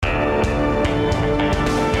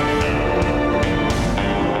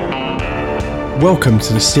Welcome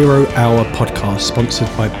to the 0 Hour podcast sponsored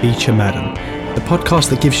by Beecher Madden, the podcast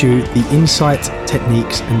that gives you the insight,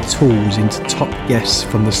 techniques and tools into top guests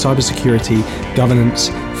from the cybersecurity, governance,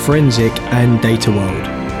 forensic and data world.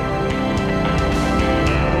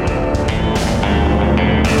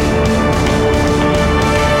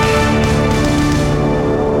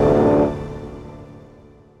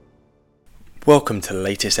 Welcome to the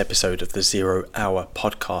latest episode of the 0 Hour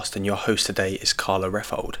podcast, and your host today is Carla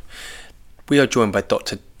Reffold. We are joined by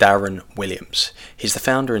Dr. Darren Williams. He's the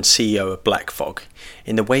founder and CEO of BlackFog.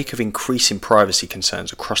 In the wake of increasing privacy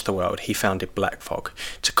concerns across the world, he founded BlackFog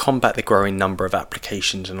to combat the growing number of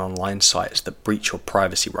applications and online sites that breach your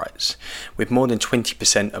privacy rights. With more than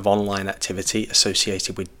 20% of online activity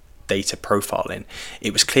associated with data profiling,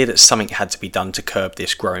 it was clear that something had to be done to curb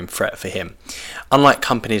this growing threat for him. Unlike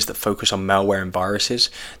companies that focus on malware and viruses,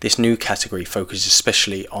 this new category focuses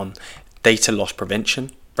especially on data loss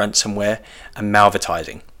prevention, ransomware and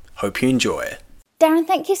malvertising. Hope you enjoy it. Darren,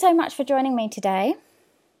 thank you so much for joining me today.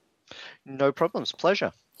 No problems,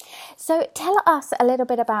 pleasure. So tell us a little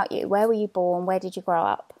bit about you. Where were you born? Where did you grow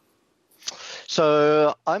up?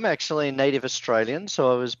 So I'm actually a native Australian.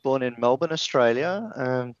 So I was born in Melbourne,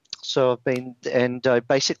 Australia. So I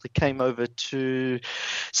basically came over to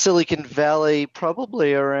Silicon Valley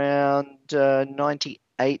probably around 98,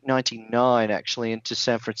 99 actually into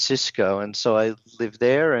San Francisco. And so I lived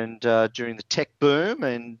there and during the tech boom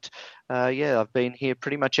and I've been here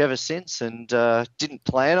pretty much ever since and didn't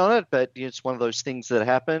plan on it, but it's one of those things that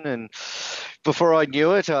happen. And before I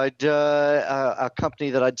knew it, a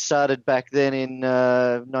company that I'd started back then in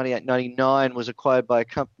 98, 99 was acquired by a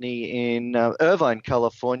company in Irvine,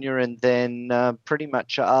 California. And then pretty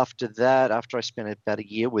much after that, after I spent about a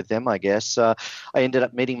year with them, I guess, I ended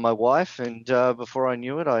up meeting my wife. And before I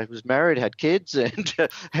knew it, I was married, had kids, and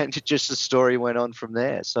just the story went on from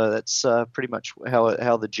there. So that's pretty much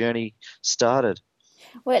how the journey started.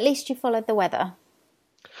 Well, at least you followed the weather.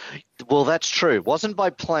 Well, that's true. Wasn't by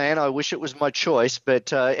plan. I wish it was my choice,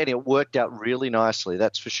 but anyway, it worked out really nicely.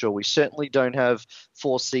 That's for sure. We certainly don't have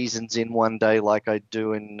 4 seasons in one day like I do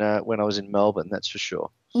when I was in Melbourne. That's for sure.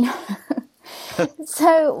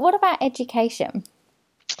 So, what about education?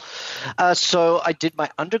 So I did my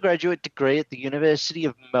undergraduate degree at the University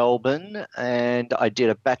of Melbourne, and I did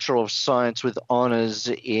a Bachelor of Science with honours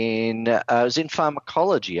in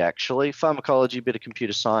pharmacology, actually. Pharmacology, a bit of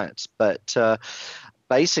computer science. But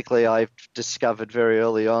basically, I've discovered very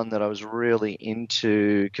early on that I was really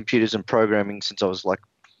into computers and programming since I was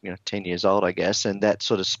 10 years old, I guess, and that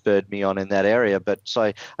sort of spurred me on in that area. But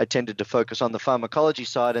so I tended to focus on the pharmacology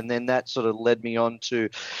side, and then that sort of led me on to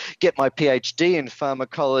get my PhD in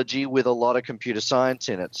pharmacology with a lot of computer science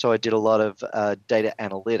in it. So I did a lot of data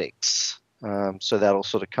analytics. So that'll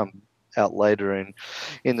sort of come out later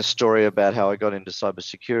in the story about how I got into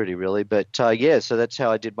cybersecurity, really. But so that's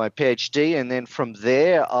how I did my PhD, and then from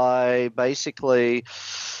there I basically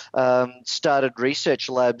started research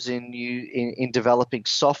labs in developing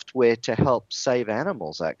software to help save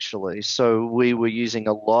animals, actually. So we were using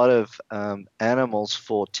a lot of animals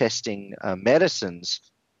for testing medicines.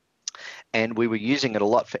 And we were using it a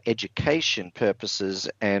lot for education purposes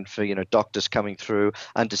and for doctors coming through,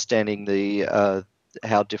 understanding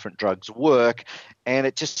how different drugs work, and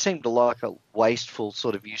it just seemed like a wasteful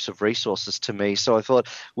sort of use of resources to me. So I thought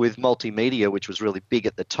with multimedia, which was really big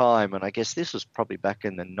at the time, and I guess this was probably back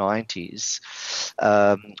in the 90s,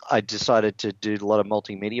 I decided to do a lot of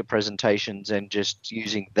multimedia presentations and just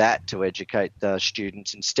using that to educate the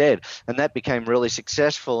students instead. And that became really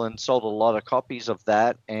successful and sold a lot of copies of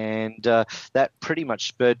that, and that pretty much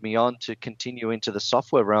spurred me on to continue into the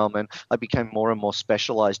software realm, and I became more and more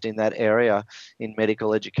specialized in that area in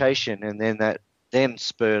medical education, and then that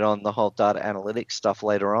spurred on the whole data analytics stuff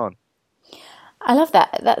later on. I love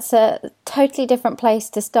that. That's a totally different place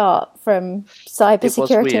to start from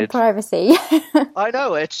cybersecurity and privacy. I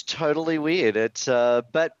know, it's totally weird. It's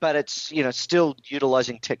but it's still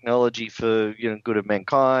utilizing technology for good of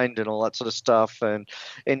mankind and all that sort of stuff, and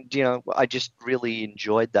I just really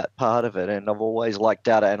enjoyed that part of it, and I've always liked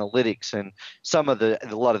data analytics, and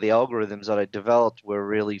a lot of the algorithms that I developed were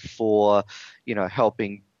really for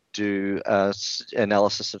helping do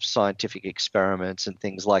analysis of scientific experiments and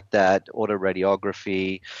things like that,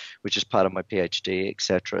 autoradiography, which is part of my PhD,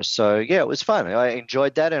 etc. So yeah, it was fun. I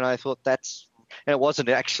enjoyed that, and I thought that's And it wasn't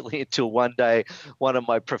actually until one day one of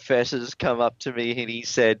my professors come up to me and he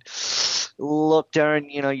said, look, Darren,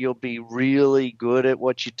 you'll be really good at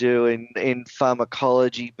what you do in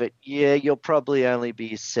pharmacology, but yeah, you'll probably only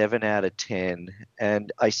be a 7 out of 10.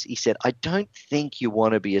 And he said, I don't think you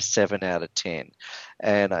want to be a 7 out of 10.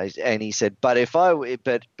 And he said, but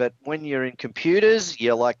when you're in computers,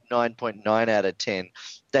 you're like 9.9 out of 10.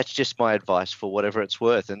 That's just my advice for whatever it's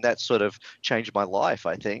worth. And that sort of changed my life,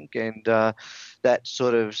 I think. And that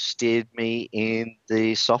sort of steered me in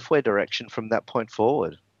the software direction from that point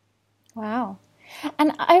forward. Wow.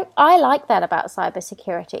 And I like that about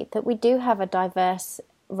cybersecurity, that we do have a diverse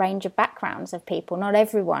range of backgrounds of people. Not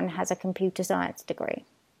everyone has a computer science degree.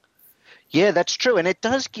 Yeah, that's true. And it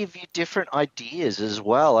does give you different ideas as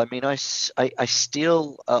well. I mean, I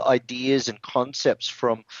steal ideas and concepts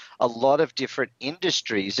from a lot of different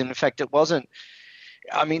industries. And in fact,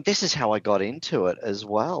 this is how I got into it as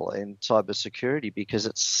well in cybersecurity, because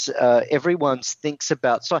it's everyone thinks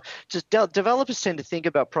about, developers tend to think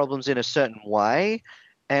about problems in a certain way.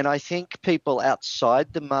 And I think people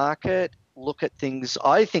outside the market look at things,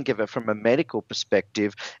 I think of it from a medical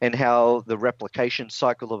perspective and how the replication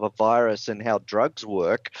cycle of a virus and how drugs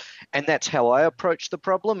work. And that's how I approach the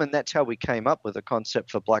problem. And that's how we came up with the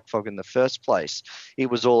concept for Black Fog in the first place. It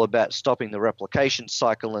was all about stopping the replication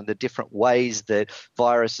cycle and the different ways that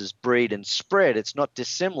viruses breed and spread. It's not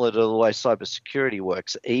dissimilar to the way cybersecurity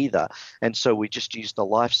works either. And so we just used the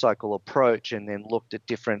life cycle approach and then looked at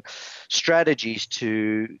different strategies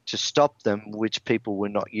to stop them, which people were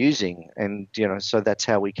not using. And, so that's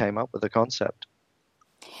how we came up with the concept.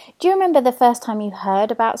 Do you remember the first time you heard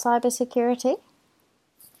about cybersecurity?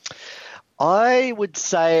 I would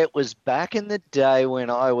say it was back in the day when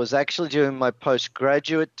I was actually doing my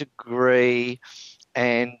postgraduate degree,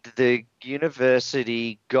 and the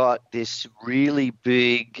university got this really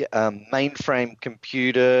big mainframe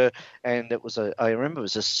computer, and I remember it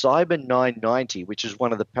was a Cyber 990, which is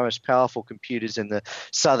one of the most powerful computers in the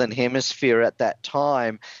Southern Hemisphere at that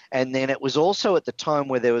time. And then it was also at the time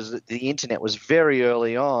where the internet was very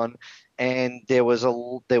early on, and there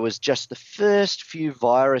was just the first few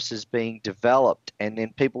viruses being developed, and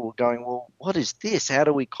then people were going, well, what is this? How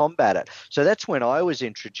do we combat it? So that's when I was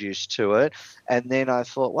introduced to it, and then I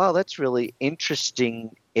thought, wow, that's really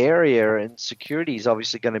interesting area, and security is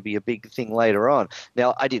obviously going to be a big thing later on.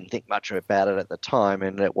 Now, I didn't think much about it at the time,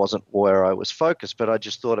 and it wasn't where I was focused, but I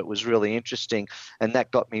just thought it was really interesting, and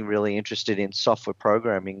that got me really interested in software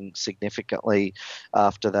programming significantly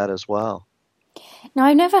after that as well. Now,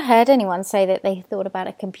 I've never heard anyone say that they thought about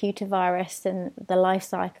a computer virus and the life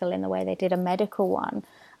cycle in the way they did a medical one.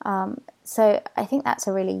 So I think that's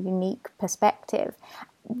a really unique perspective.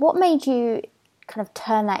 What made you kind of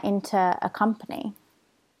turn that into a company?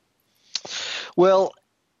 Well,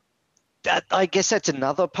 I guess that's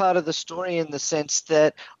another part of the story, in the sense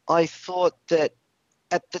that I thought that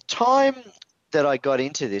at the time that I got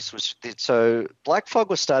into this so Black Fog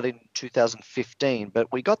was started in 2015, but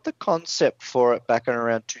we got the concept for it back in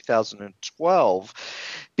around 2012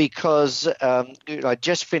 because I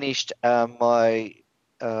just finished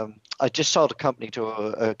I just sold a company to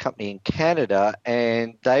a company in Canada,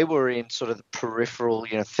 and they were in sort of the peripheral,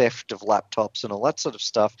 theft of laptops and all that sort of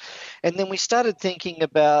stuff. And then we started thinking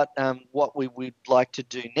about what we would like to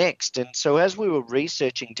do next. And so as we were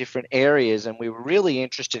researching different areas, and we were really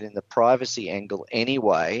interested in the privacy angle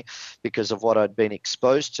anyway, because of what I'd been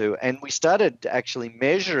exposed to, and we started actually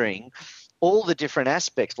measuring all the different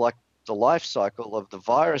aspects, like the life cycle of the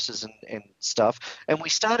viruses and stuff. And we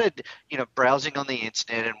started, browsing on the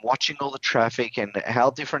internet and watching all the traffic and how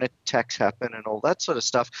different attacks happen and all that sort of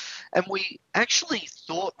stuff. And we actually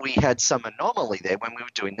thought we had some anomaly there when we were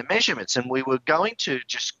doing the measurements, and we were going to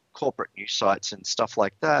just corporate news sites and stuff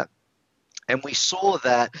like that. And we saw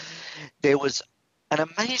that there was an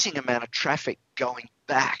amazing amount of traffic going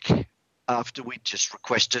back after we'd just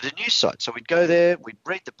requested a news site. So we'd go there, we'd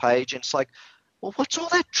read the page, and it's like, well, what's all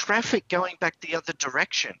that traffic going back the other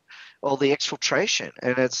direction, or the exfiltration?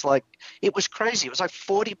 And it's like, it was crazy. It was like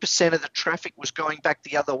 40% of the traffic was going back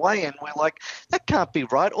the other way. And we're like, that can't be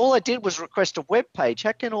right. All I did was request a web page.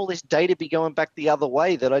 How can all this data be going back the other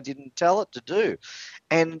way that I didn't tell it to do?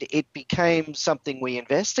 And it became something we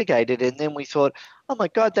investigated. And then we thought, oh my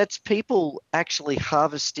God, that's people actually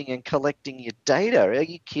harvesting and collecting your data. Are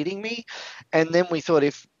you kidding me? And then we thought,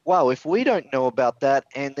 if we don't know about that,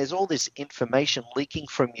 and there's all this information leaking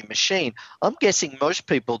from your machine, I'm guessing most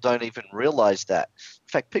people don't even realize that. In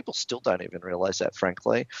fact, people still don't even realize that,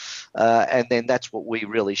 frankly. And then that's what we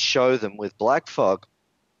really show them with Black Fog.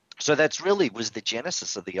 So that's really was the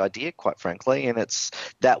genesis of the idea, quite frankly, and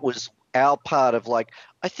that was our part of like,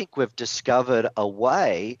 I think we've discovered a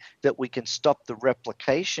way that we can stop the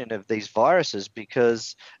replication of these viruses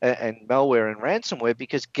because and malware and ransomware,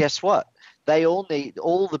 because guess what? They all need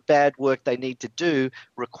all the bad work they need to do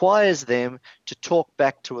requires them to talk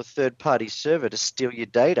back to a third party server to steal your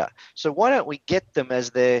data. So why don't we get them as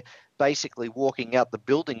they're basically walking out the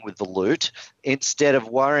building with the loot instead of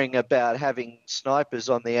worrying about having snipers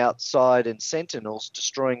on the outside and sentinels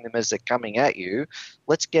destroying them as they're coming at you?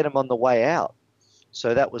 Let's get them on the way out.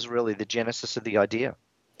 So that was really the genesis of the idea.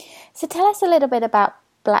 So tell us a little bit about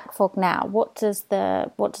Black Fog now. What does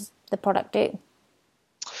the product do?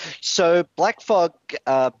 So Black Fog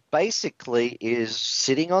basically is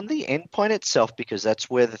sitting on the endpoint itself because that's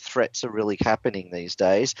where the threats are really happening these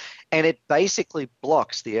days. And it basically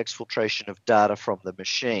blocks the exfiltration of data from the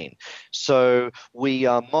machine. So we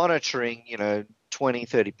are monitoring, 20,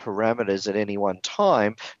 30 parameters at any one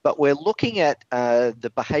time, but we're looking at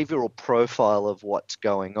the behavioral profile of what's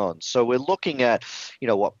going on. So we're looking at,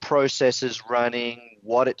 what process is running,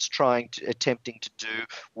 what it's attempting to do,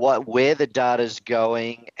 where the data's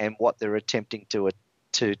going, and what they're attempting to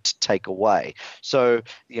take away. So,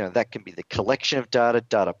 that can be the collection of data.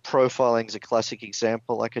 Data profiling is a classic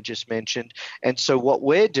example, like I just mentioned. And so what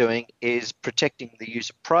we're doing is protecting the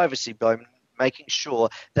user privacy by making sure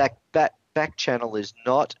that that back channel is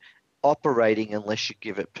not operating unless you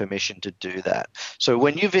give it permission to do that. So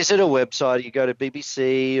when you visit a website, you go to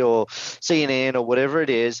BBC or CNN or whatever it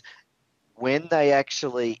is, when they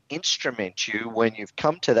actually instrument you, when you've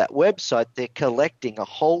come to that website, they're collecting a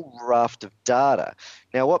whole raft of data.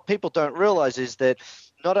 Now, what people don't realize is that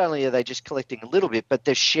not only are they just collecting a little bit, but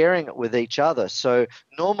they're sharing it with each other. So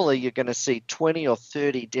normally you're going to see 20 or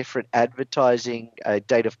 30 different advertising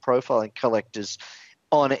data profiling collectors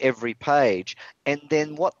on every page. And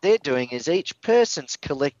then what they're doing is each person's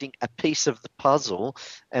collecting a piece of the puzzle.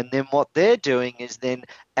 And then what they're doing is then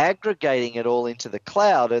aggregating it all into the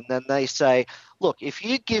cloud. And then they say, look, if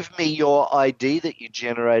you give me your ID that you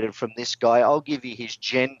generated from this guy, I'll give you his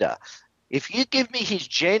gender. If you give me his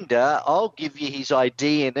gender, I'll give you his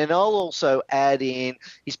ID, and then I'll also add in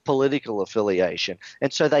his political affiliation.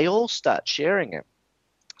 And so they all start sharing it.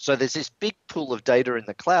 So there's this big pool of data in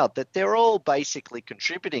the cloud that they're all basically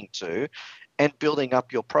contributing to and building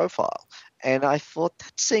up your profile. And I thought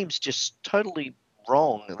that seems just totally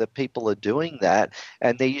wrong that people are doing that,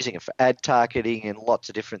 and they're using it for ad targeting and lots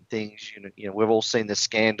of different things. We've all seen the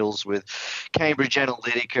scandals with Cambridge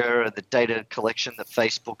Analytica and the data collection that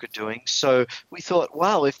Facebook are doing. So we thought,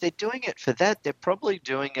 wow, if they're doing it for that, they're probably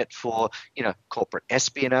doing it for, corporate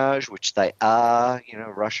espionage, which they are,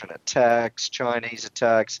 Russian attacks, Chinese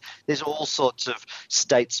attacks. There's all sorts of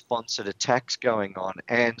state-sponsored attacks going on.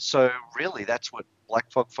 And so really that's what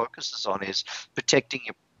Black Fog focuses on, is protecting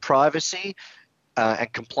your privacy.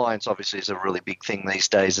 And compliance obviously is a really big thing these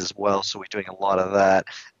days as well. So we're doing a lot of that,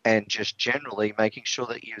 and just generally making sure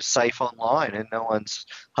that you're safe online and no one's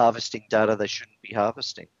harvesting data they shouldn't be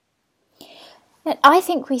harvesting. I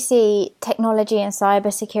think we see technology and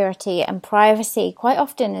cybersecurity and privacy quite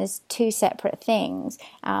often as two separate things,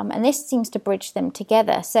 and this seems to bridge them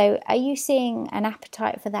together. So are you seeing an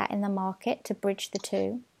appetite for that in the market to bridge the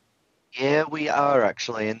two? Yeah, we are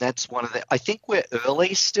actually, and that's one of the, I think we're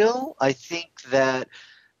early still. I think that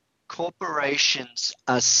corporations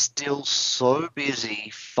are still so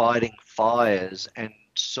busy fighting fires and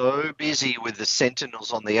so busy with the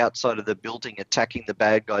sentinels on the outside of the building attacking the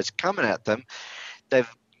bad guys coming at them.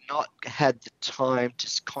 They've not had the time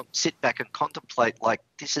to sit back and contemplate, like,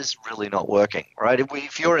 this is really not working, right?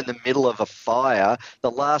 If you're in the middle of a fire,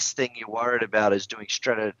 the last thing you're worried about is doing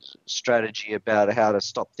strategy about how to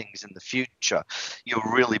stop things in the future.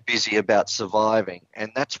 You're really busy about surviving.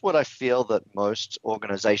 And that's what I feel that most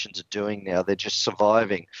organizations are doing now. They're just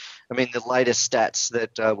surviving. I mean, the latest stats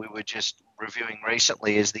that we were just reviewing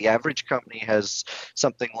recently is the average company has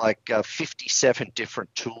something like 57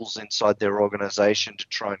 different tools inside their organization to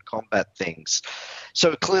try and combat things.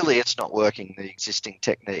 So clearly it's not working, the existing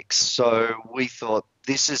techniques. So we thought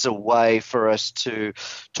this is a way for us to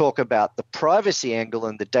talk about the privacy angle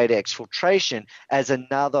and the data exfiltration as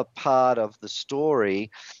another part of the story,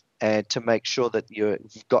 and to make sure that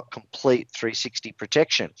you've got complete 360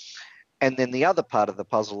 protection. And then the other part of the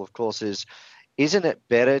puzzle, of course, is, isn't it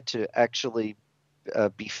better to actually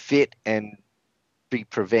be fit and be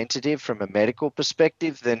preventative from a medical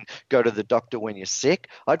perspective than go to the doctor when you're sick?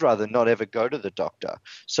 I'd rather not ever go to the doctor.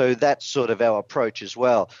 So that's sort of our approach as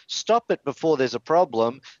well. Stop it before there's a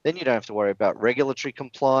problem. Then you don't have to worry about regulatory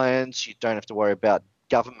compliance. You don't have to worry about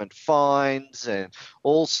government fines and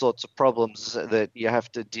all sorts of problems that you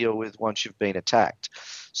have to deal with once you've been attacked.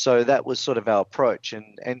 So that was sort of our approach,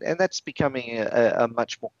 and that's becoming a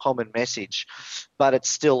much more common message, but it's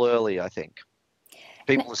still early, I think.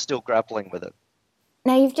 People are still grappling with it.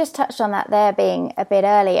 Now, you've just touched on that there being a bit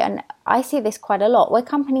early, and I see this quite a lot where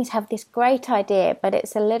companies have this great idea, but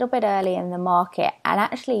it's a little bit early in the market, and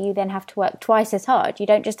actually you then have to work twice as hard. You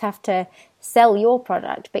don't just have to sell your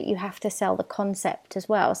product, but you have to sell the concept as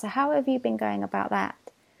well. So how have you been going about that?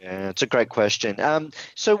 Yeah, it's a great question.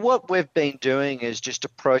 So what we've been doing is just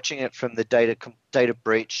approaching it from the data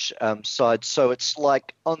breach side. So it's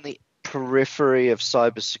like on the periphery of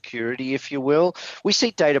cybersecurity, if you will. We see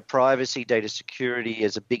data privacy, data security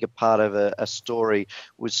as a bigger part of a story,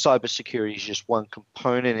 with cybersecurity is just one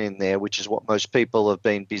component in there, which is what most people have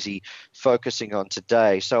been busy focusing on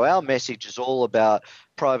today. So our message is all about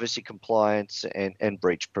privacy compliance and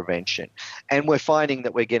breach prevention. And we're finding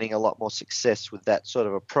that we're getting a lot more success with that sort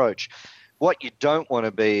of approach. What you don't want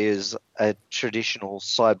to be is a traditional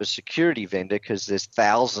cybersecurity vendor, because there's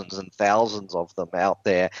thousands and thousands of them out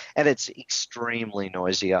there, and it's extremely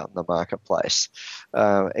noisy out in the marketplace.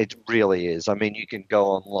 It really is. I mean, you can go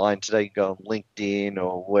online today, you can go on LinkedIn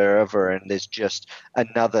or wherever, and there's just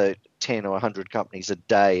another 10 or 100 companies a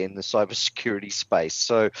day in the cybersecurity space.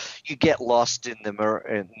 So you get lost in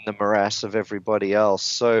the morass of everybody else.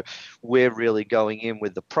 So we're really going in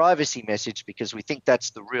with the privacy message because we think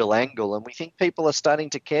that's the real angle, and we think people are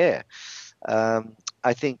starting to care.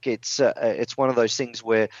 I think it's one of those things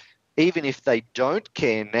where even if they don't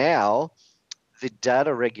care now, the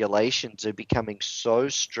data regulations are becoming so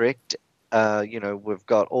strict. We've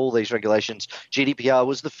got all these regulations. GDPR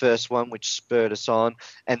was the first one, which spurred us on,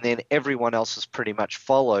 and then everyone else has pretty much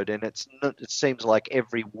followed. And it seems like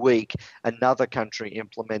every week another country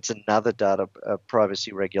implements another data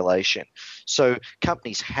privacy regulation. So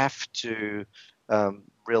companies have to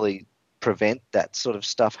really prevent that sort of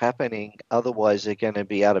stuff happening. Otherwise, they're going to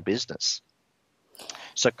be out of business.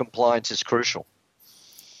 So compliance is crucial.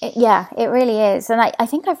 Yeah, it really is. And I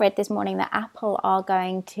think I've read this morning that Apple are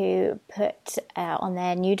going to put on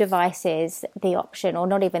their new devices the option, or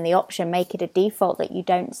not even the option, make it a default that you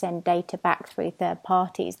don't send data back through third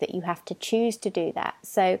parties, that you have to choose to do that.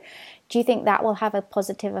 So do you think that will have a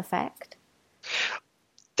positive effect?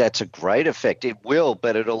 That's a great effect. It will,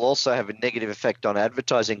 but it'll also have a negative effect on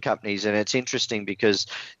advertising companies. And it's interesting because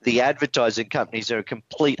the advertising companies are a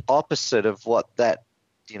complete opposite of what that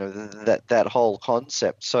whole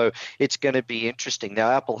concept. So it's going to be interesting. Now,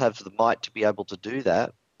 Apple have the might to be able to do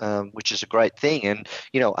that, which is a great thing. And,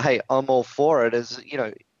 hey, I'm all for it. As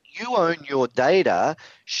you own your data,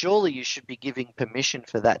 surely you should be giving permission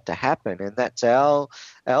for that to happen. And that's our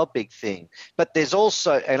big thing. But there's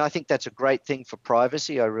also, and I think that's a great thing for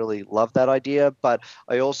privacy. I really love that idea. But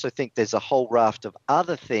I also think there's a whole raft of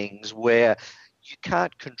other things where you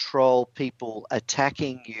can't control people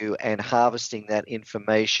attacking you and harvesting that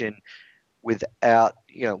information without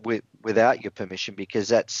your permission, because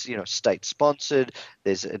that's state sponsored.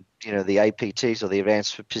 There's the APTs, or the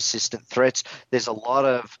Advanced Persistent Threats. There's a lot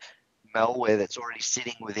of malware that's already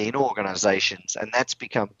sitting within organizations, and that's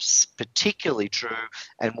become particularly true.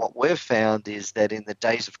 And what we've found is that in the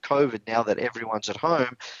days of COVID, now that everyone's at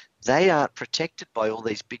home, they aren't protected by all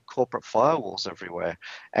these big corporate firewalls everywhere,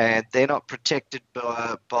 and they're not protected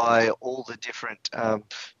by all the different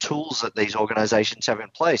tools that these organizations have in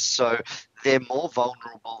place. So they're more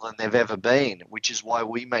vulnerable than they've ever been, which is why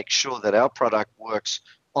we make sure that our product works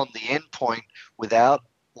on the endpoint without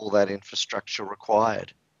all that infrastructure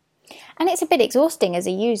required. And it's a bit exhausting as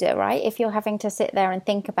a user, right? If you're having to sit there and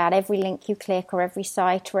think about every link you click, or every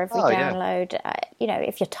site, or every download,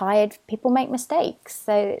 if you're tired, people make mistakes.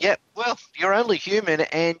 So yeah, well, you're only human,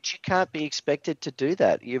 and you can't be expected to do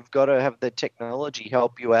that. You've got to have the technology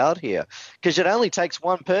help you out here, because it only takes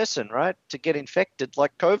one person, right, to get infected.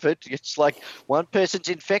 Like COVID, it's like one person's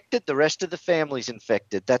infected, the rest of the family's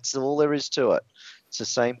infected. That's all there is to it. It's the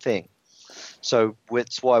same thing. So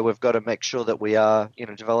that's why we've got to make sure that we are,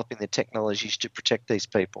 developing the technologies to protect these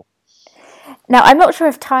people. Now, I'm not sure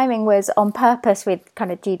if timing was on purpose with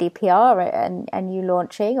kind of GDPR and you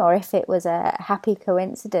launching, or if it was a happy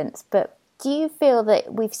coincidence. But do you feel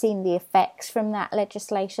that we've seen the effects from that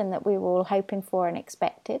legislation that we were all hoping for and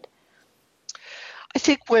expected? I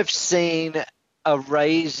think we've seen a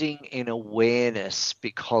raising in awareness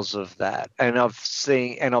because of that. And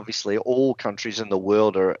obviously all countries in the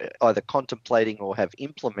world are either contemplating or have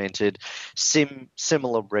implemented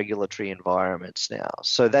similar regulatory environments now.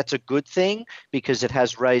 So that's a good thing, because it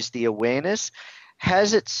has raised the awareness.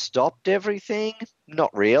 Has it stopped everything? Not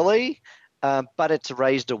really. But it's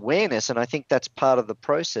raised awareness, and I think that's part of the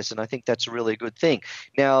process, and I think that's a really good thing.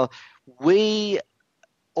 Now, we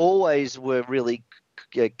always were really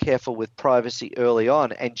careful with privacy early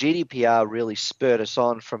on, and GDPR really spurred us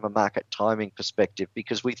on from a market timing perspective,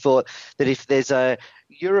 because we thought that if there's a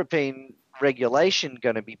European regulation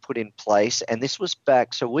going to be put in place, and this was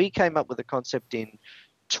back, so we came up with the concept in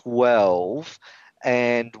 12,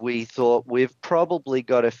 and we thought we've probably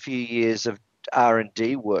got a few years of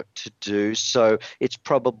R&D work to do, so it's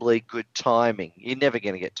probably good timing. You're never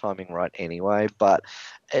going to get timing right anyway, but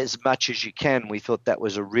as much as you can, we thought that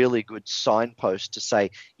was a really good signpost to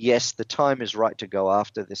say, yes, the time is right to go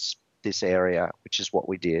after this area, which is what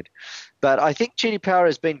we did. But I think GDPR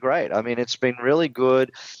has been great. I mean, it's been really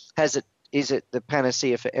good. Is it the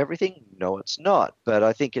panacea for everything? No, it's not. But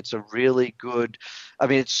I think it's a really good, I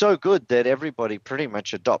mean, it's so good that everybody pretty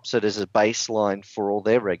much adopts it as a baseline for all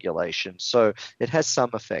their regulations. So it has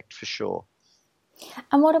some effect for sure.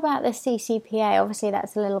 And what about the CCPA? Obviously,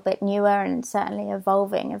 that's a little bit newer and certainly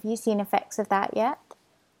evolving. Have you seen effects of that yet?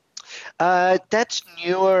 That's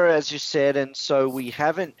newer, as you said, and so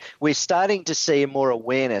we're starting to see more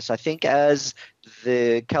awareness. I think as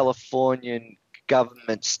the Californian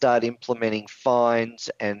government start implementing fines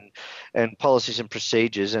and policies and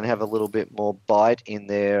procedures and have a little bit more bite in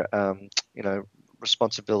their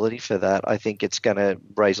responsibility for that, I think it's going to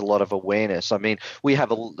raise a lot of awareness. I mean, we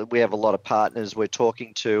have a lot of partners we're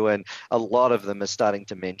talking to, and a lot of them are starting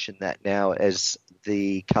to mention that now as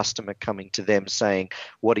the customer coming to them saying,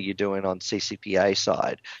 what are you doing on CCPA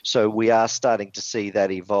side? So we are starting to see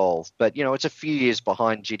that evolve. But, it's a few years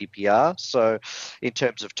behind GDPR, so in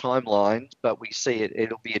terms of timeline, but we see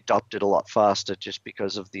it'll be adopted a lot faster just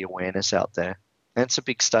because of the awareness out there. And it's a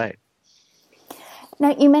big state.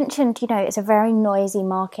 Now, you mentioned, it's a very noisy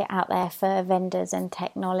market out there for vendors and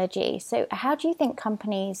technology. So how do you think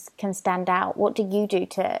companies can stand out? What do you do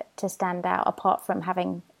to stand out apart from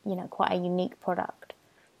having, quite a unique product?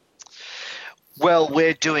 Well,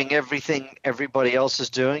 we're doing everything everybody else is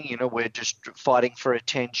doing. We're just fighting for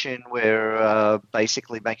attention. We're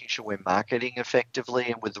basically making sure we're marketing effectively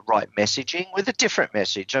and with the right messaging, with a different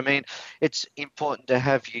message. I mean, it's important to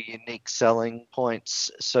have your unique selling points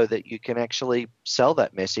so that you can actually sell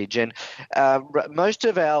that message. And most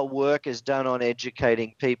of our work is done on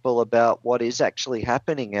educating people about what is actually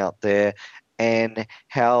happening out there and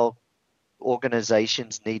how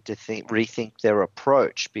organizations need to rethink their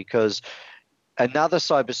approach, because another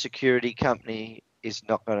cybersecurity company is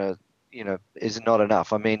not going to, is not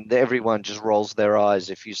enough. I mean, everyone just rolls their eyes.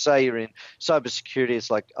 If you say you're in cybersecurity, it's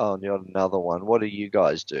like, oh, you're another one. What do you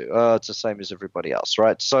guys do? Oh, it's the same as everybody else,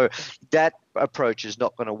 right? So that approach is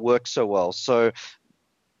not going to work so well. So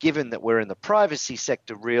given that we're in the privacy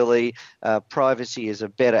sector, really, privacy is a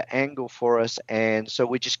better angle for us. And so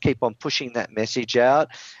we just keep on pushing that message out,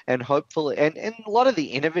 and hopefully, and a lot of the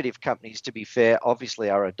innovative companies, to be fair, obviously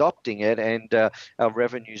are adopting it, and our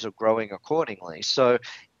revenues are growing accordingly. So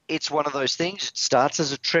it's one of those things. It starts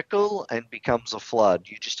as a trickle and becomes a flood.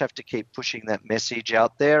 You just have to keep pushing that message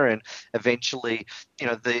out there, and eventually,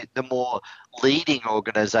 the more leading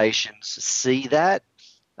organizations see that,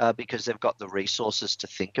 because they've got the resources to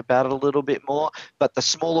think about it a little bit more. But the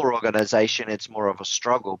smaller organization, it's more of a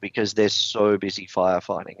struggle because they're so busy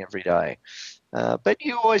firefighting every day. But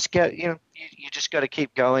you always get, you just got to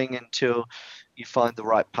keep going until you find the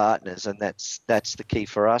right partners, and that's the key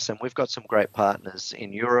for us. And we've got some great partners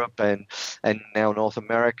in Europe and now North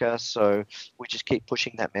America, so we just keep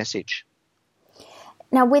pushing that message.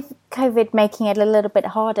 Now, with COVID making it a little bit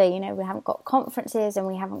harder, we haven't got conferences and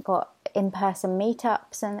we haven't got in-person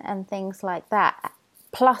meetups and things like that.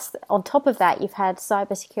 Plus, on top of that, you've had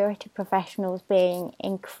cybersecurity professionals being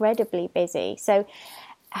incredibly busy. So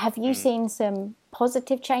have you seen some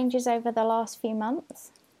positive changes over the last few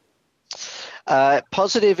months?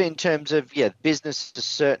 Positive in terms of, business is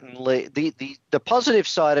certainly the positive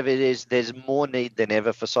side of it is there's more need than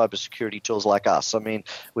ever for cybersecurity tools like us. I mean,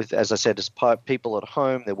 as I said, as people at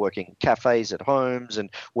home, they're working in cafes at homes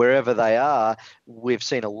and wherever they are, we've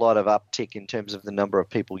seen a lot of uptick in terms of the number of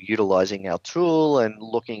people utilizing our tool and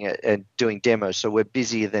looking at and doing demos. So we're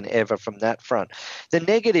busier than ever from that front. The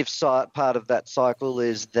negative side part of that cycle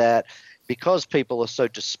is that because people are so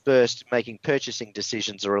dispersed, making purchasing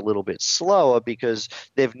decisions are a little bit slower because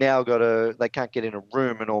they've now they can't get in a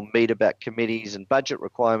room and all meet about committees and budget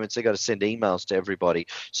requirements. They've got to send emails to everybody.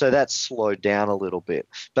 So that's slowed down a little bit.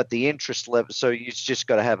 But the interest level, so you've just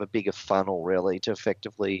got to have a bigger funnel really to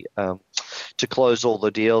effectively to close all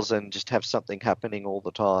the deals and just have something happening all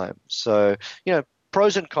the time. So,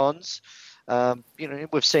 pros and cons.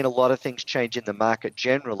 We've seen a lot of things change in the market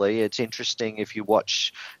generally. It's interesting if you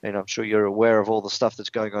watch, and I'm sure you're aware of all the stuff that's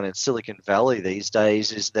going on in Silicon Valley these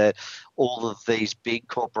days, is that all of these big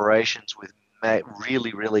corporations with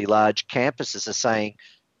really, really large campuses are saying,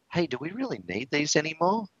 hey, do we really need these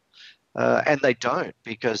anymore? And they don't,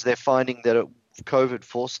 because they're finding that COVID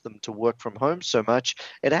forced them to work from home so much.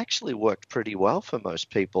 It actually worked pretty well for most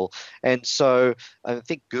people. And so I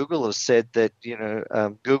think Google has said that,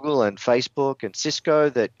 Google and Facebook and Cisco,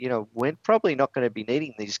 that, we're probably not going to be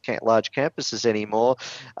needing these large campuses anymore.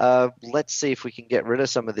 Let's see if we can get rid of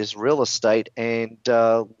some of this real estate and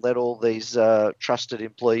let all these trusted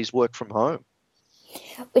employees work from home.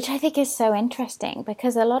 Which I think is so interesting,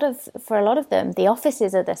 because for a lot of them, the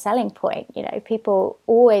offices are the selling point. People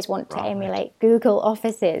always want to emulate Google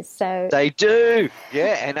offices. So they do,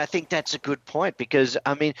 yeah, and I think that's a good point, because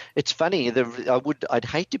I mean, it's funny. I'd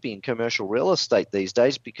hate to be in commercial real estate these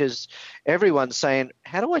days, because everyone's saying,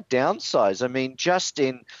 "How do I downsize?" I mean, just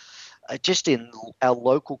in our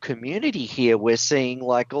local community here, we're seeing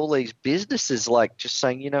like all these businesses like just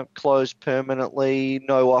saying, close permanently,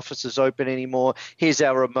 no offices open anymore. Here's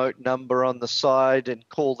our remote number on the side and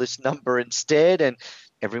call this number instead. And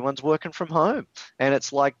everyone's working from home. And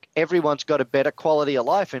it's like everyone's got a better quality of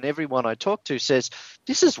life. And everyone I talk to says,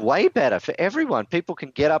 this is way better for everyone. People can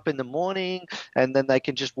get up in the morning and then they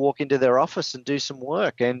can just walk into their office and do some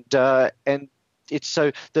work. And it's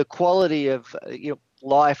so the quality of,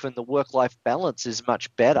 life and the work-life balance is much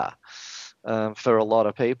better for a lot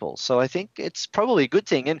of people. So I think it's probably a good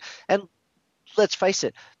thing. And let's face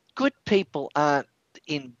it, good people aren't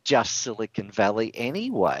in just Silicon Valley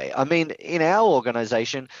anyway. I mean, in our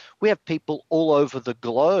organization, we have people all over the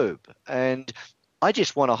globe, and I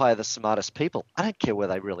just want to hire the smartest people. I don't care where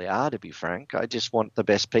they really are, to be frank. I just want the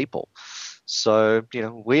best people. So,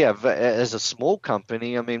 we have, as a small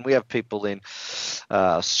company, I mean, we have people in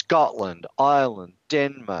Scotland, Ireland,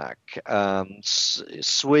 Denmark,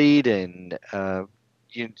 Sweden,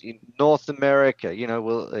 in North America,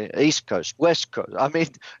 East Coast, West Coast, I mean,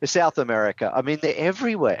 South America. I mean, they're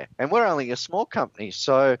everywhere. And we're only a small company.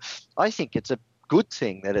 So I think it's a good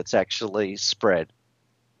thing that it's actually spread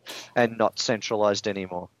and not centralized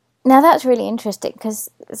anymore. Now, that's really interesting,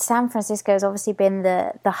 because San Francisco has obviously been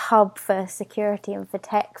the hub for security and for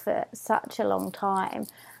tech for such a long time.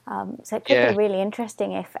 So it could be really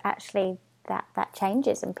interesting if actually that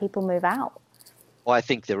changes and people move out. Well, I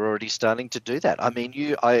think they're already starting to do that. I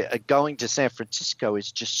mean, going to San Francisco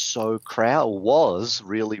is just was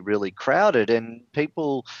really, really crowded, and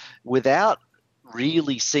people without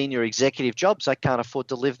really senior executive jobs, I can't afford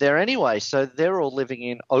to live there anyway. So they're all living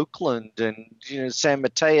in Oakland and San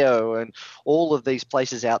Mateo and all of these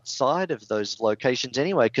places outside of those locations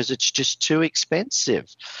anyway, because it's just too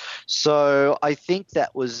expensive. So I think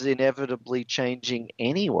that was inevitably changing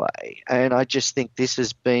anyway. And I just think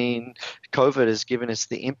COVID has given us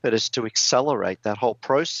the impetus to accelerate that whole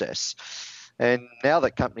process. And now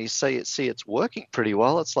that companies see it's working pretty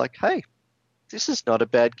well, it's like, hey, this is not a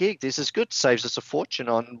bad gig. This is good. Saves us a fortune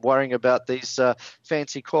on worrying about these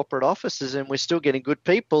fancy corporate offices, and we're still getting good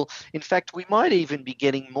people. In fact, we might even be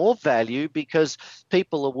getting more value because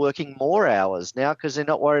people are working more hours now because they're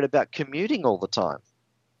not worried about commuting all the time.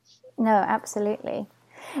 No, absolutely.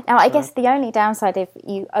 Now, I guess the only downside, if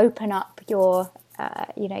you open up your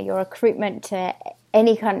recruitment to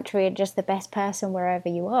any country and just the best person wherever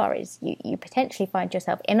you are, is you potentially find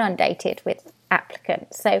yourself inundated with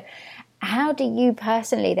applicants. So how do you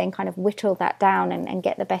personally then kind of whittle that down and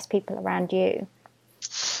get the best people around you?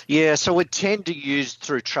 Yeah, so we tend to use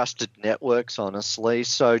through trusted networks, honestly.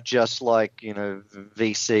 So just like,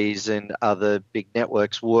 VCs and other big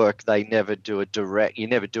networks work, they never do you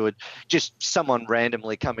never do it. Just someone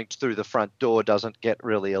randomly coming through the front door doesn't get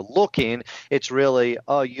really a look in. It's really,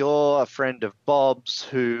 oh, you're a friend of Bob's,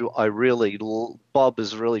 Bob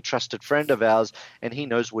is a really trusted friend of ours, and he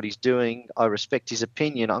knows what he's doing. I respect his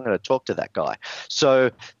opinion. I'm going to talk to that guy.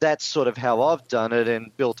 So that's sort of how I've done it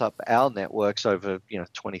and built up our networks over,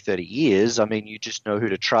 20, 30 years. I mean, you just know who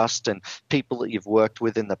to trust and people that you've worked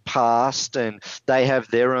with in the past, and they have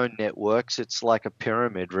their own networks. It's like a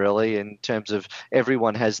pyramid, really, in terms of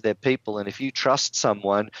everyone has their people. And if you trust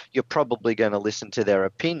someone, you're probably going to listen to their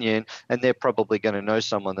opinion, and they're probably going to know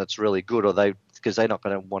someone that's really good, because they're not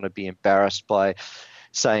going to want to be embarrassed by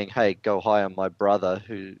saying, hey, go hire my brother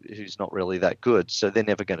who's not really that good. So they're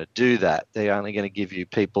never going to do that. They're only going to give you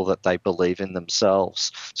people that they believe in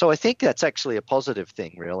themselves. So I think that's actually a positive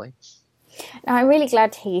thing, really. Now, I'm really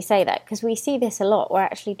glad to hear you say that, because we see this a lot, where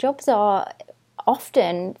actually jobs are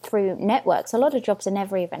often through networks. A lot of jobs are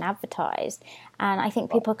never even advertised. And I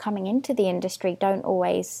think people coming into the industry don't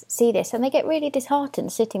always see this, and they get really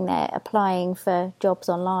disheartened sitting there applying for jobs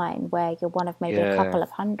online where you're one of maybe a couple of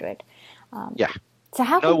hundred. So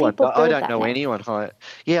how No can one. people I build don't that know network? anyone hire.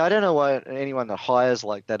 Yeah, I don't know why anyone that hires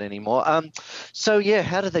like that anymore. So yeah,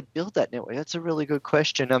 how do they build that network? That's a really good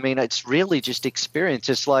question. I mean, it's really just experience.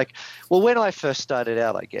 It's like, well, when I first started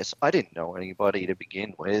out, I guess I didn't know anybody to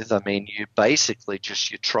begin with. I mean, you basically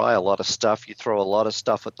you try a lot of stuff, you throw a lot of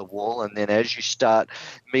stuff at the wall, and then as you start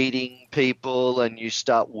meeting people and you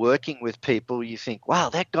start working with people, you think, wow,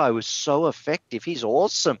 that guy was so effective. He's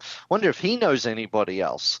awesome. Wonder if he knows anybody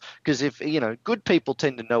else. Because if, good people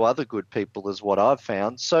tend to know other good people is what I've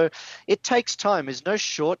found. So it takes time. There's no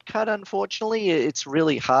shortcut, unfortunately. It's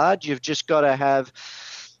really hard. You've just got to have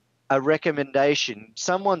a recommendation.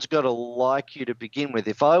 Someone's got to like you to begin with.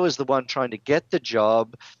 If I was the one trying to get the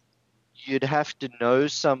job, you'd have to know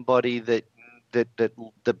somebody that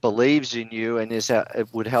believes in you and it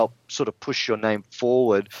would help sort of push your name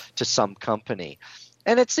forward to some company.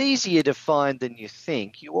 And it's easier to find than you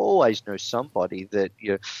think. You always know somebody that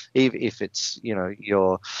if it's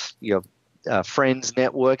your friends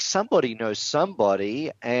network, somebody knows somebody,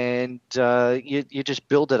 and you just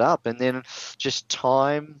build it up, and then just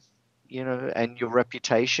time, and your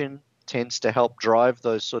reputation tends to help drive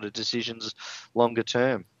those sort of decisions longer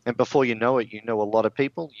term. And before you know it, you know a lot of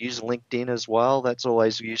people. Use LinkedIn as well. That's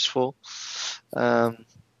always useful.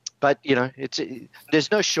 But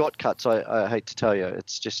there's no shortcuts. I hate to tell you,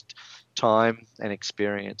 it's just time and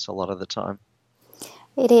experience a lot of the time.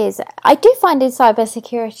 It is. I do find in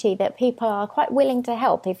cybersecurity that people are quite willing to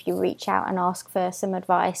help if you reach out and ask for some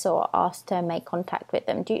advice or ask to make contact with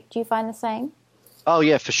them. Do you find the same? Oh,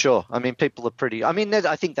 yeah, for sure. I mean, people are pretty. I mean,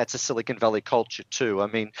 I think that's a Silicon Valley culture too. I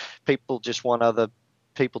mean, people just want other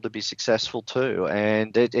people to be successful too,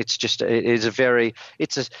 and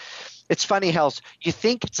it's funny how you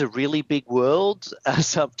think it's a really big world.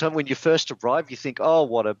 Sometimes when you first arrive, you think, oh,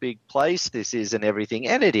 what a big place this is and everything.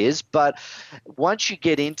 And it is. But once you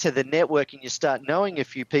get into the network and you start knowing a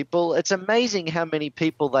few people, it's amazing how many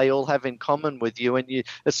people they all have in common with you. And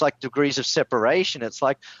it's like degrees of separation. It's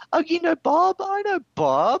like, oh, you know Bob? I know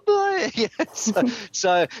Bob.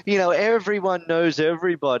 So, everyone knows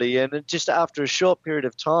everybody. And just after a short period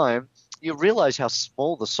of time, you realize how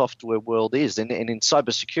small the software world is. And in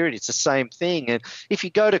cybersecurity, it's the same thing. And if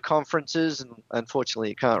you go to conferences, and unfortunately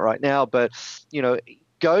you can't right now, but,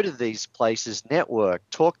 go to these places, network,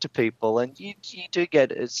 talk to people, and you do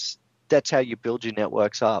that's how you build your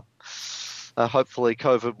networks up. Hopefully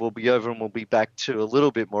COVID will be over and we'll be back to a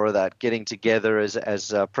little bit more of that, getting together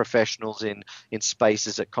as professionals in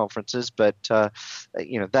spaces at conferences. But,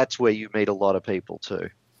 that's where you meet a lot of people too.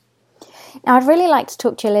 Now, I'd really like to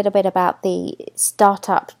talk to you a little bit about the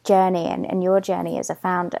startup journey and your journey as a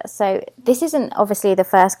founder. So this isn't obviously the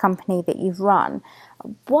first company that you've run.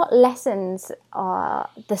 What lessons are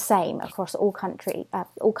the same across all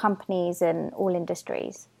companies and all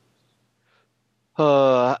industries?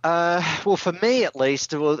 Well, for me at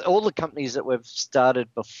least, all the companies that we've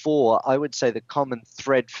started before, I would say the common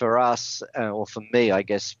thread for us, or for me, I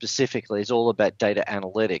guess specifically, is all about data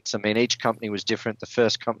analytics. I mean, each company was different. The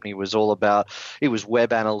first company was it was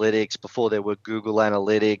web analytics before there were Google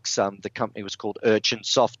Analytics. The company was called Urchin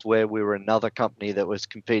Software. We were another company that was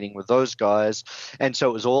competing with those guys. And so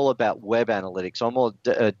it was all about web analytics. I'm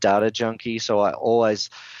a data junkie, so I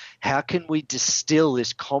always... How can we distill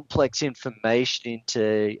this complex information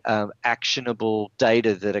into actionable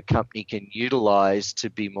data that a company can utilize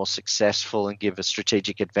to be more successful and give a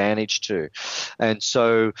strategic advantage to? And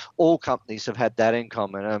so all companies have had that in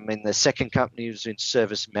common. I mean, the second company was in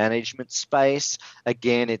service management space.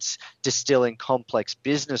 Again, it's distilling complex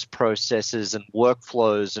business processes and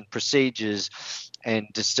workflows and procedures and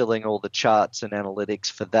distilling all the charts and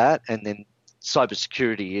analytics for that. And then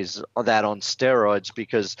cybersecurity is that on steroids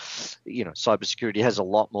because, cybersecurity has a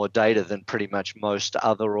lot more data than pretty much most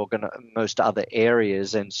other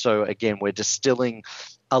areas. And so, again, we're distilling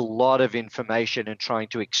a lot of information and trying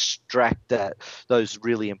to extract those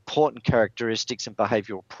really important characteristics and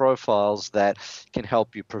behavioral profiles that can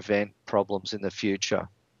help you prevent problems in the future.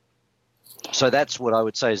 So that's what I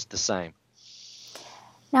would say is the same.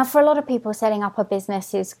 Now, for a lot of people, setting up a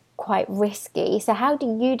business is quite risky. So how do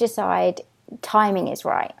you decide timing is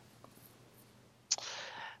right?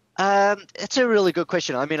 It's a really good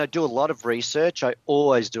question. I mean, I do a lot of research. I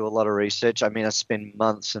always do a lot of research. I mean, I spend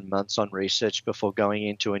months and months on research before going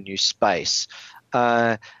into a new space.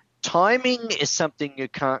 Timing is something you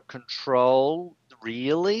can't control,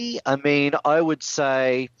 really. I mean, I would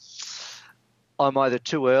say I'm either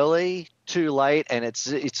too early, too late, and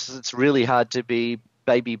it's really hard to be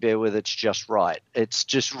baby bear with it's just right. It's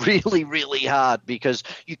just really, really hard because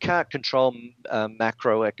you can't control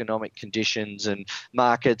macroeconomic conditions and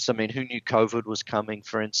markets. I mean, who knew COVID was coming,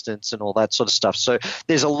 for instance, and all that sort of stuff. So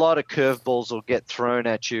there's a lot of curveballs will get thrown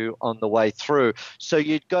at you on the way through. So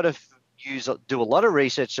you've got to do a lot of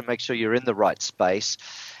research to make sure you're in the right space.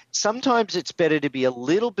 Sometimes it's better to be a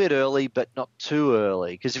little bit early, but not too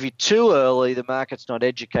early, because if you're too early, the market's not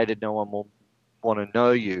educated, no one will want to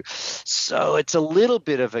know you. So it's a little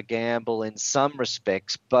bit of a gamble in some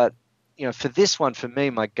respects. But, for this one, for me,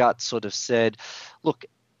 my gut sort of said, look,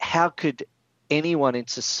 how could anyone in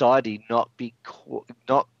society not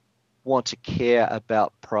want to care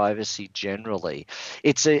about privacy generally?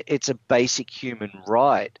 It's a basic human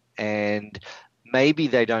right, and maybe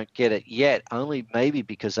they don't get it yet, only maybe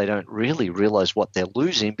because they don't really realize what they're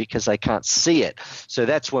losing because they can't see it. So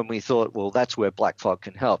that's when we thought, well, that's where Black Fog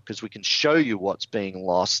can help, because we can show you what's being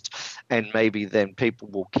lost and maybe then people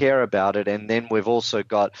will care about it. And then we've also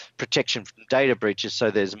got protection from data breaches.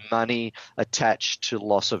 So there's money attached to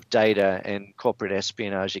loss of data and corporate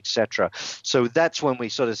espionage, etc. So that's when we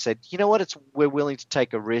sort of said, you know what, we're willing to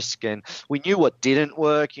take a risk. And we knew what didn't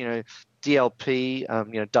work,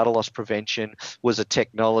 DLP, data loss prevention, was a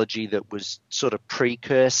technology that was sort of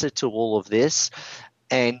precursor to all of this.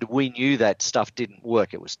 And we knew that stuff didn't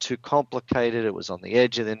work. It was too complicated. It was on the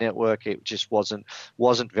edge of the network. It just wasn't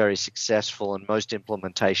very successful, and most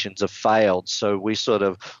implementations have failed. So we sort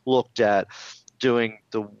of looked at doing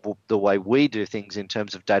the way we do things in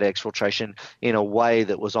terms of data exfiltration in a way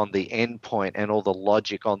that was on the endpoint and all the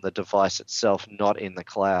logic on the device itself, not in the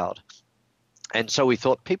cloud. And so we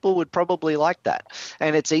thought people would probably like that.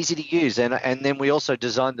 And it's easy to use. And then we also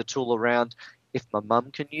designed the tool around, if my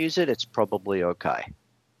mum can use it, it's probably okay.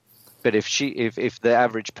 But if the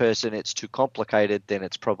average person, it's too complicated, then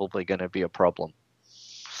it's probably going to be a problem.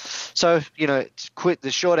 So,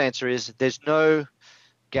 the short answer is there's no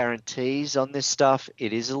guarantees on this stuff.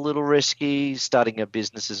 It is a little risky. Starting a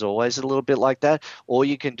business is always a little bit like that. All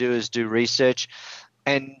you can do is do research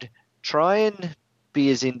and try and be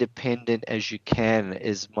as independent as you can,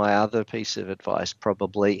 is my other piece of advice,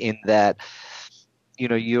 probably, in that,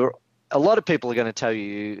 a lot of people are going to tell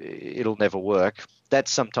you it'll never work. That's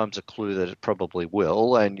sometimes a clue that it probably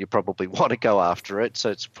will, and you probably want to go after it. So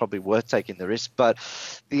it's probably worth taking the risk. But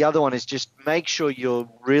the other one is just make sure you're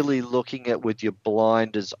really looking at with your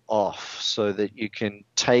blinders off, so that you can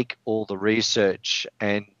take all the research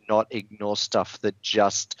and not ignore stuff that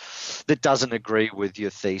doesn't agree with your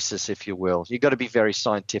thesis, if you will. You've got to be very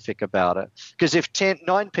scientific about it. Because if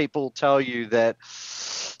 9 people tell you that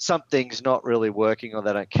something's not really working or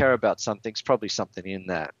they don't care about something, it's probably something in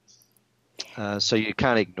that. So you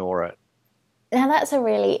can't ignore it. Now, that's a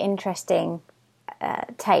really interesting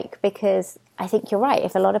take, because I think you're right.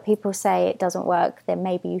 If a lot of people say it doesn't work, then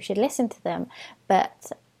maybe you should listen to them.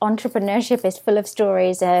 But entrepreneurship is full of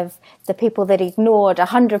stories of the people that ignored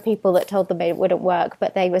 100 people that told them it wouldn't work,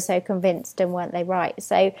 but they were so convinced, and weren't they right?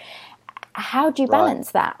 So how do you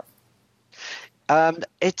balance that?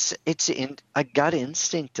 It's a gut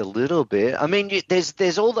instinct a little bit. I mean,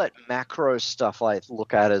 there's all that macro stuff I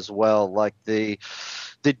look at as well, like the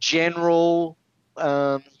general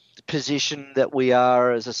position that we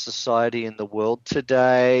are as a society in the world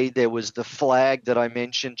today. There was the flag that I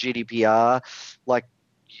mentioned, GDPR, like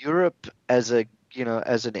Europe as an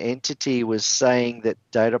entity was saying that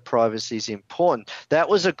data privacy is important. That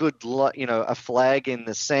was a good, a flag in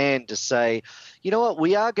the sand to say, you know what,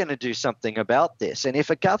 we are going to do something about this. And if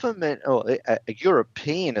a government, or a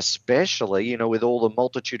European especially, with all the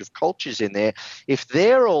multitude of cultures in there, if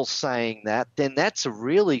they're all saying that, then that's a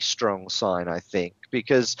really strong sign, I think,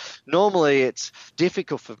 because normally it's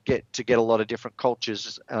difficult to get a lot of different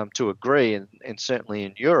cultures to agree, and certainly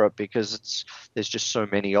in Europe, because there's just so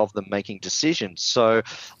many of them making decisions. So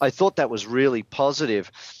I thought that was really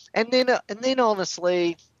positive. And then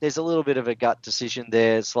honestly, there's a little bit of a gut decision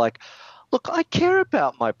there. It's like, look, I care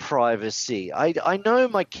about my privacy. I know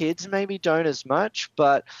my kids maybe don't as much,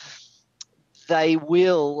 but they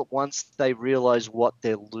will once they realize what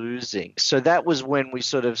they're losing. So that was when we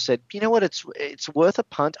sort of said, you know what, it's worth a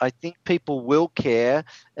punt. I think people will care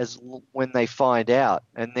when they find out.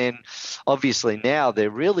 And then obviously now they're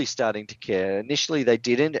really starting to care. Initially they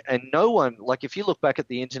didn't, and no one, like if you look back at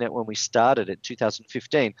the internet when we started in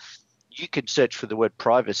 2015, you could search for the word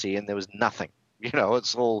privacy and there was nothing.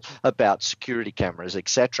 It's all about security cameras,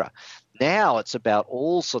 etc. Now it's about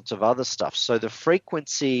all sorts of other stuff. So the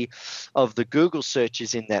frequency of the Google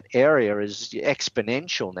searches in that area is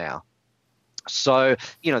exponential now. So,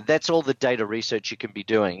 that's all the data research you can be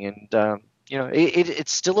doing. And,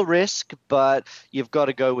 it's still a risk, but you've got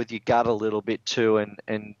to go with your gut a little bit too,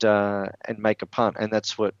 and make a punt. And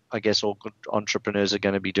that's what I guess all good entrepreneurs are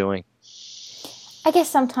going to be doing. I guess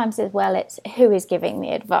sometimes as well, it's who is giving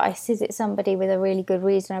the advice. Is it somebody with a really good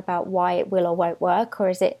reason about why it will or won't work, or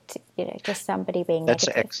is it just somebody being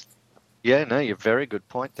negative? Yeah, no, you're very good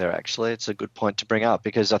point there. Actually, it's a good point to bring up,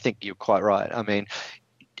 because I think you're quite right. I mean,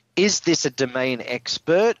 is this a domain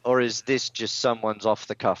expert, or is this just someone's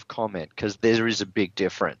off-the-cuff comment? Because there is a big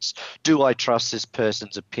difference. Do I trust this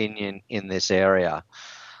person's opinion in this area?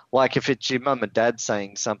 Like if it's your mum and dad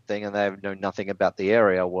saying something and they know nothing about the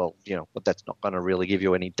area, well, but that's not going to really give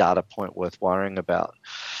you any data point worth worrying about.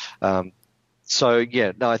 I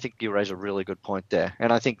think you raise a really good point there.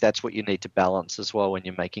 And I think that's what you need to balance as well when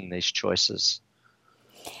you're making these choices.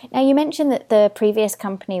 Now, you mentioned that the previous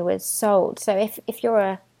company was sold. So if you're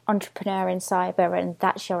a entrepreneur in cyber and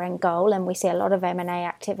that's your end goal, and we see a lot of M&A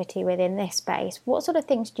activity within this space, what sort of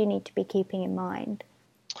things do you need to be keeping in mind?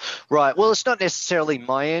 Right. Well, it's not necessarily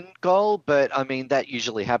my end goal, but I mean, that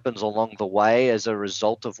usually happens along the way as a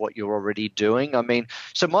result of what you're already doing. I mean,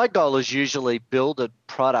 so my goal is usually build a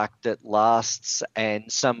product that lasts, and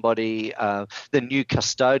somebody, the new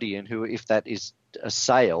custodian, who, if that is a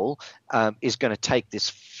sale, is going to take this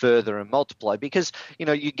further and multiply, because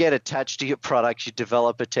you get attached to your products, you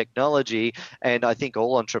develop a technology, and I think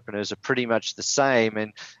all entrepreneurs are pretty much the same,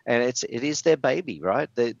 and it is their baby, right?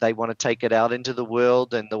 They want to take it out into the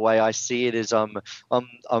world, and the way I see it is I'm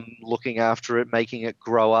looking after it, making it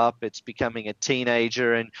grow up. It's becoming a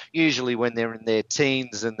teenager, and usually when they're in their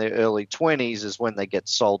teens and their early 20s is when they get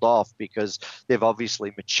sold off, because they've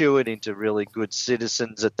obviously matured into really good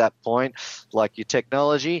citizens at that point, like your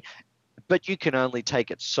technology. But you can only take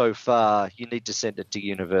it so far. You need to send it to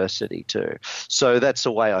university too. So that's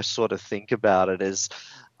the way I sort of think about it is,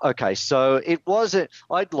 okay, so it wasn't,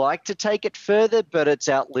 I'd like to take it further, but it's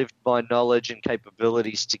outlived my knowledge and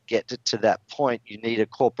capabilities to get it to that point. You need a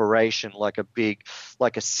corporation like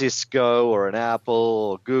a Cisco or an Apple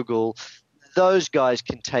or Google. Those guys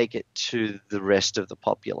can take it to the rest of the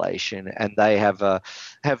population, and they have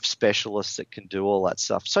specialists that can do all that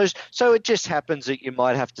stuff. So it just happens that you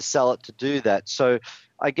might have to sell it to do that. So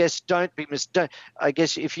I guess I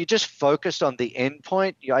guess if you just focused on the end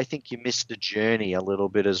point, I think you miss the journey a little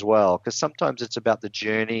bit as well, because sometimes it's about the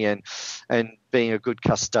journey and being a good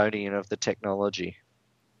custodian of the technology.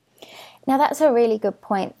 Now, that's a really good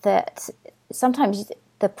point, that sometimes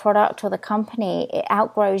the product or the company, it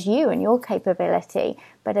outgrows you and your capability.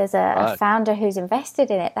 But as a founder who's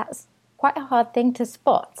invested in it, that's quite a hard thing to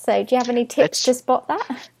spot. So do you have any tips to spot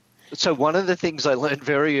that? So one of the things I learned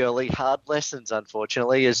very early, hard lessons,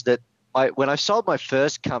 unfortunately, is that when I sold my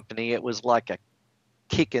first company, it was like a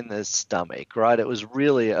kick in the stomach, right? It was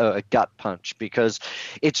really a gut punch, because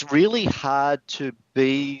it's really hard to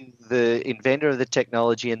be the inventor of the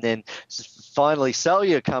technology and then finally sell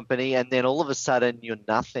your company, and then all of a sudden you're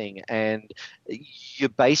nothing and you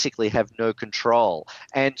basically have no control.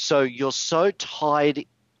 And so you're so tied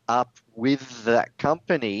up with that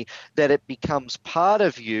company that it becomes part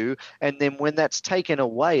of you, and then when that's taken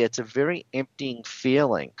away, it's a very emptying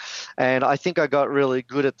feeling. And I think I got really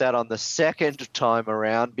good at that on the second time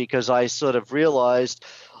around, because I sort of realized,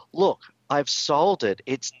 look, I've sold it,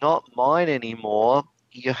 it's not mine anymore.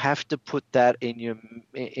 You have to put that in your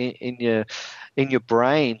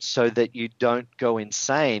brain so that you don't go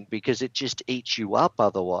insane, because it just eats you up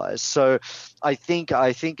otherwise. So I think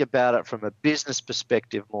about it from a business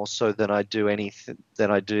perspective more so than I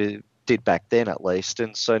did back then, at least.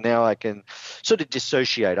 And so now I can sort of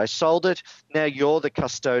dissociate. I sold it. Now you're the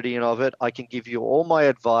custodian of it. I can give you all my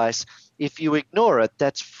advice. If you ignore it,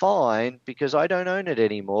 that's fine, because I don't own it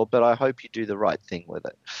anymore, but I hope you do the right thing with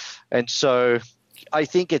it. And so I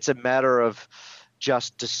think it's a matter of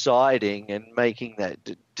just deciding and making that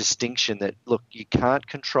distinction that, look, you can't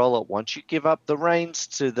control it. Once you give up the reins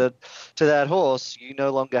to that horse, you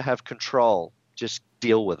no longer have control. Just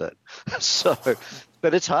deal with it.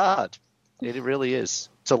 But it's hard. It really is.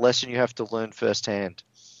 It's a lesson you have to learn firsthand.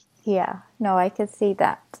 Yeah, no, I can see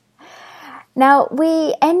that. Now,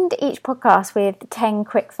 we end each podcast with 10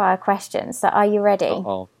 quick-fire questions. So are you ready?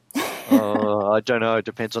 I don't know. It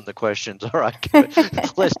depends on the questions. All right,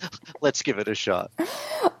 let's give it a shot.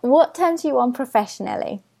 What turns you on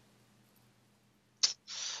professionally?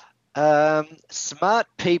 Smart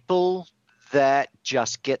people that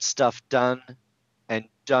just get stuff done and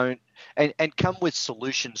come with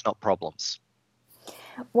solutions, not problems.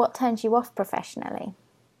 What turns you off professionally?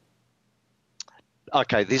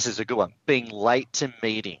 Okay, this is a good one. Being late to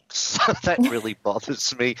meetings. That really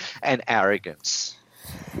bothers me. And arrogance.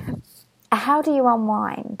 How do you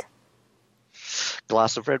unwind?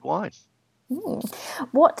 glass of red wine.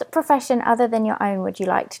 What profession other than your own would you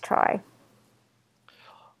like to try?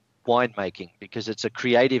 Winemaking, because it's a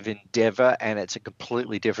creative endeavor and it's a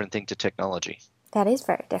completely different thing to technology. That is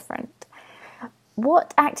very different.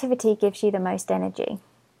 What activity gives you the most energy?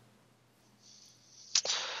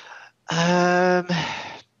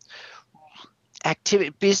 Activity,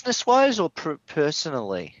 business-wise or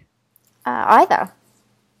personally? Either.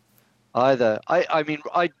 Either.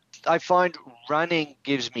 I find running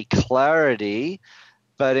gives me clarity,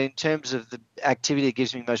 but in terms of the activity that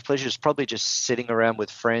gives me most pleasure is probably just sitting around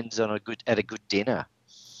with friends at a good dinner.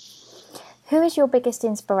 Who is your biggest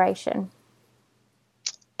inspiration?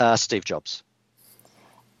 Steve Jobs.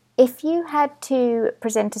 If you had to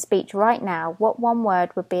present a speech right now, what one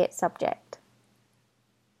word would be its subject?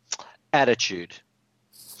 Attitude.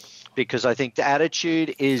 Because I think the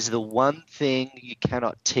attitude is the one thing you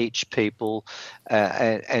cannot teach people,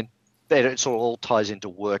 and it all ties into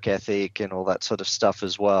work ethic and all that sort of stuff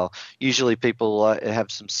as well. Usually people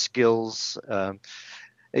have some skills.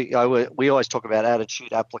 We always talk about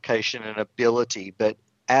attitude, application, and ability, but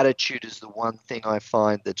attitude is the one thing I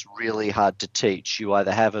find that's really hard to teach. You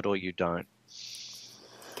either have it or you don't.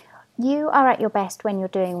 You are at your best when you're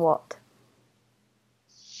doing what?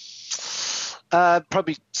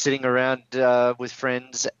 Probably sitting around with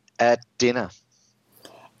friends at dinner.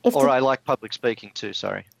 I like public speaking too,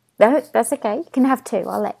 sorry. No, that's okay. You can have two.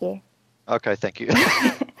 I'll let you. Okay, thank you.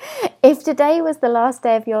 If today was the last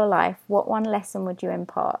day of your life, what one lesson would you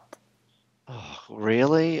impart? Oh,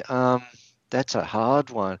 really? That's a hard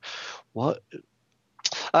one. What?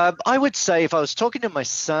 I would say if I was talking to my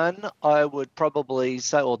son, I would probably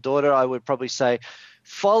say, or daughter, I would probably say,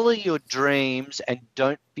 follow your dreams and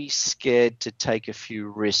don't be scared to take a few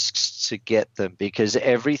risks to get them, because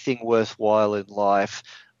everything worthwhile in life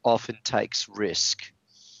often takes risk.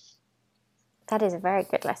 That is a very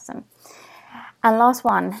good lesson. And last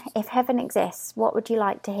one, if heaven exists, what would you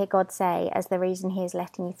like to hear God say as the reason he is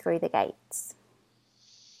letting you through the gates?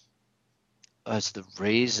 As the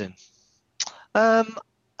reason? I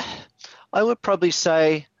would probably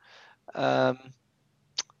say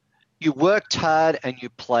you worked hard and you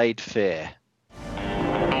played fair.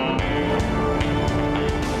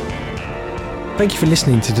 Thank you for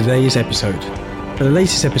listening to today's episode. For the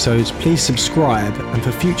latest episodes, please subscribe, and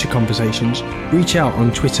for future conversations, reach out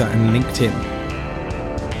on Twitter and LinkedIn.